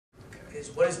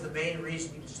what is the main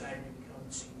reason you decided to become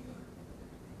the CEO?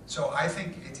 So I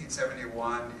think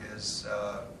 1871 is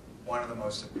one of the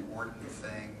most important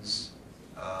things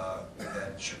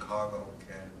that Chicago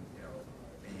can,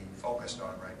 be focused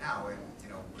on right now. And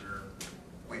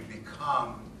we've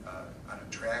become an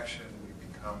attraction.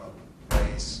 We've become a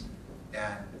place,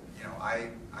 and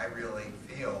I really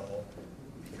feel,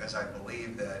 because I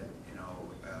believe that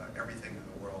everything in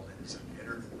the world is an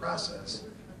iterative process,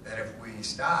 that if we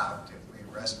stopped, if we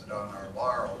rested on our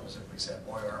laurels, if we said,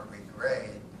 boy, aren't we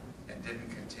great, and didn't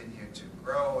continue to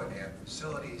grow and add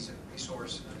facilities and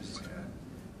resources and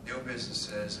new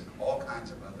businesses and all kinds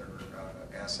of other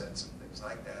assets and things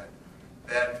like that,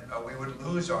 that we would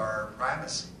lose our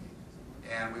primacy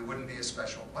and we wouldn't be a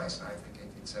special place. And I think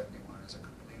 1871 is a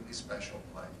completely special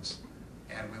place.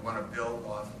 And we want to build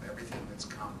off of everything that's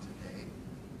come to date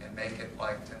and make it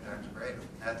like 10 times greater.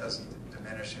 And that doesn't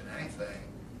diminish in anything,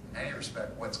 in any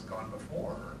respect, what's gone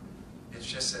before. It's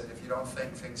just that if you don't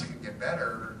think things can get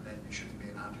better, then you shouldn't be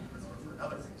an entrepreneur for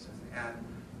another reason. And,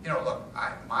 look,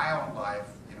 my own life,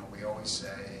 we always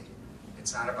say,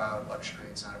 it's not about luxury,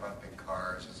 it's not about big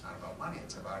cars, it's not about money,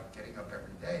 it's about getting up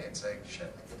every day and saying,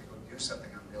 shit, I get to go do something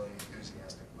I'm really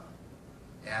enthusiastic about.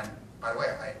 And, by the way,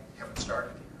 I haven't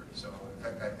started here, so in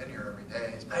fact, I've been here every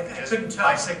day. It's just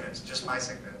my sickness, just my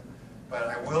sickness. But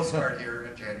I will start here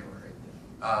in January.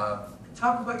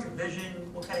 Talk about your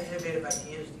vision. What kind of innovative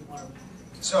ideas do you want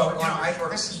to? So, I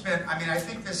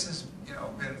think this has,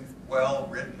 been well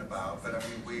written about. But I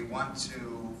mean, we want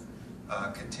to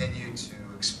continue to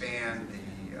expand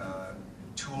the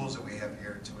tools that we have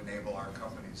here to enable our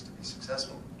companies to be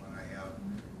successful. When I have,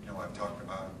 I've talked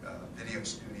about video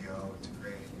studio to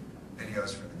create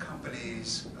videos for the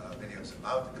companies, videos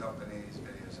about the companies,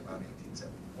 videos about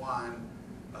 1871.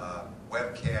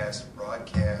 Webcast,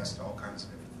 broadcast, all kinds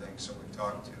of different things. So we've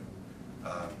talked to,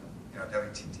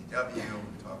 WTTW,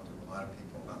 we've talked to a lot of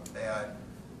people about that.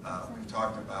 We've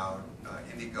talked about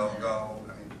Indiegogo.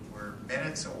 I mean, we're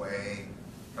minutes away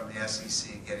from the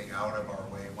SEC getting out of our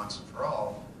way once and for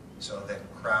all, so that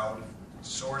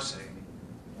crowdsourcing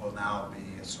will now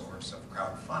be a source of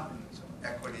crowdfunding. So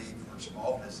equity for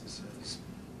small businesses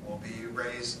will be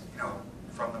raised,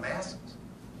 from the masses.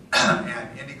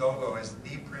 And Indiegogo is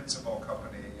the principal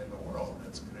company in the world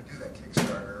that's going to do that.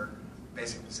 Kickstarter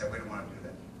basically said we don't want to do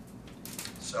that.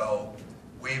 So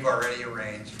we've already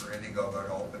arranged for Indiegogo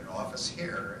to open an office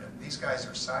here. And these guys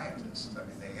are scientists. I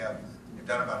mean, they've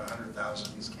done about 100,000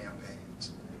 of these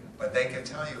campaigns. But they can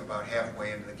tell you about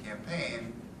halfway into the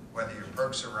campaign whether your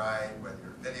perks are right, whether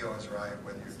your video is right,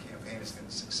 whether your campaign is going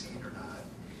to succeed or not.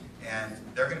 And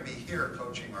they're going to be here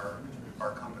coaching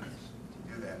our companies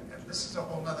to do that. And this is a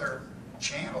whole other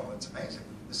channel. It's amazing.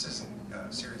 This isn't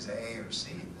Series A or C.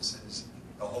 This is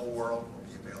the whole world will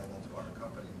be available to our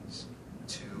companies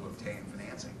to obtain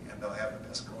financing, and they'll have the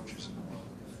best coaches in the world.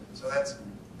 So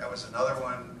that was another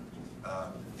one.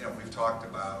 We've talked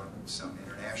about some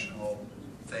international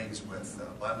things with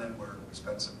London, where we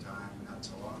spent some time not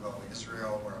so long ago.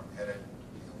 Israel, where I'm headed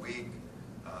in a week.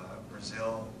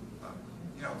 Brazil.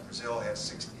 Brazil has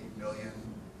 60 million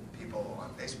people on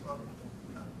Facebook.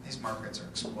 These markets are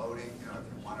exploding.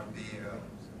 If you want to be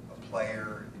a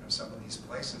player, some of these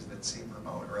places that seem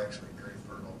remote are actually very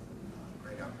fertile,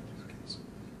 great opportunities.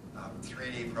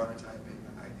 3D prototyping.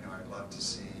 I'd love to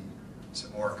see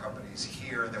some more companies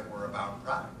here that were about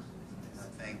product. And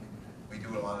I think we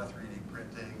do a lot of 3D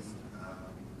printing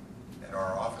at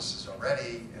our offices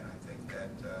already, and I think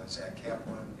that Zach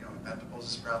Kaplan, Inventables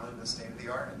is probably the state of the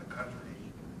art in the country.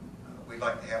 We'd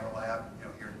like to have a lab,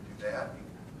 here to do that.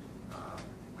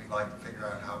 We'd like to figure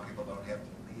out how people don't have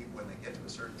to leave when they get to a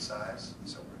certain size.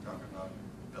 So we're talking about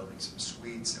building some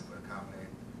suites that would accommodate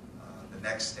the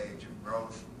next stage of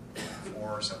growth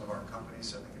for some of our companies,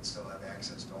 so they can still have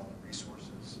access to all the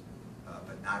resources,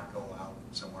 but not go out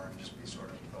somewhere and just be sort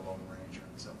of the Lone Ranger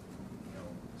in some,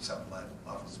 sublet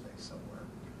office space somewhere.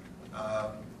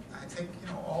 I think,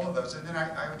 all of those. And then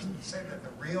I would say that the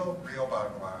real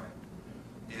bottom line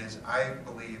is I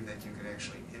believe that you can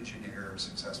actually engineer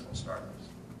successful startups.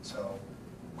 So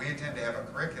we intend to have a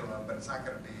curriculum, but it's not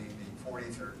going to be the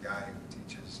 43rd guy who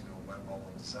teaches, web mobile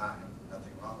design.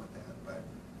 Nothing wrong with that, but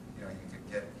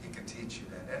he can teach you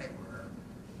that anywhere.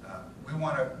 We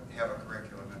want to have a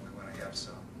curriculum, and we want to have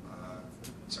some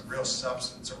real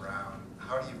substance around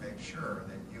how do you make sure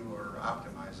that you are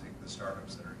optimizing the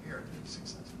startups that are here to be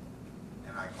successful.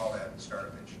 And I call that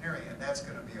startup engineering, and that's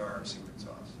going to be our secret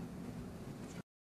sauce.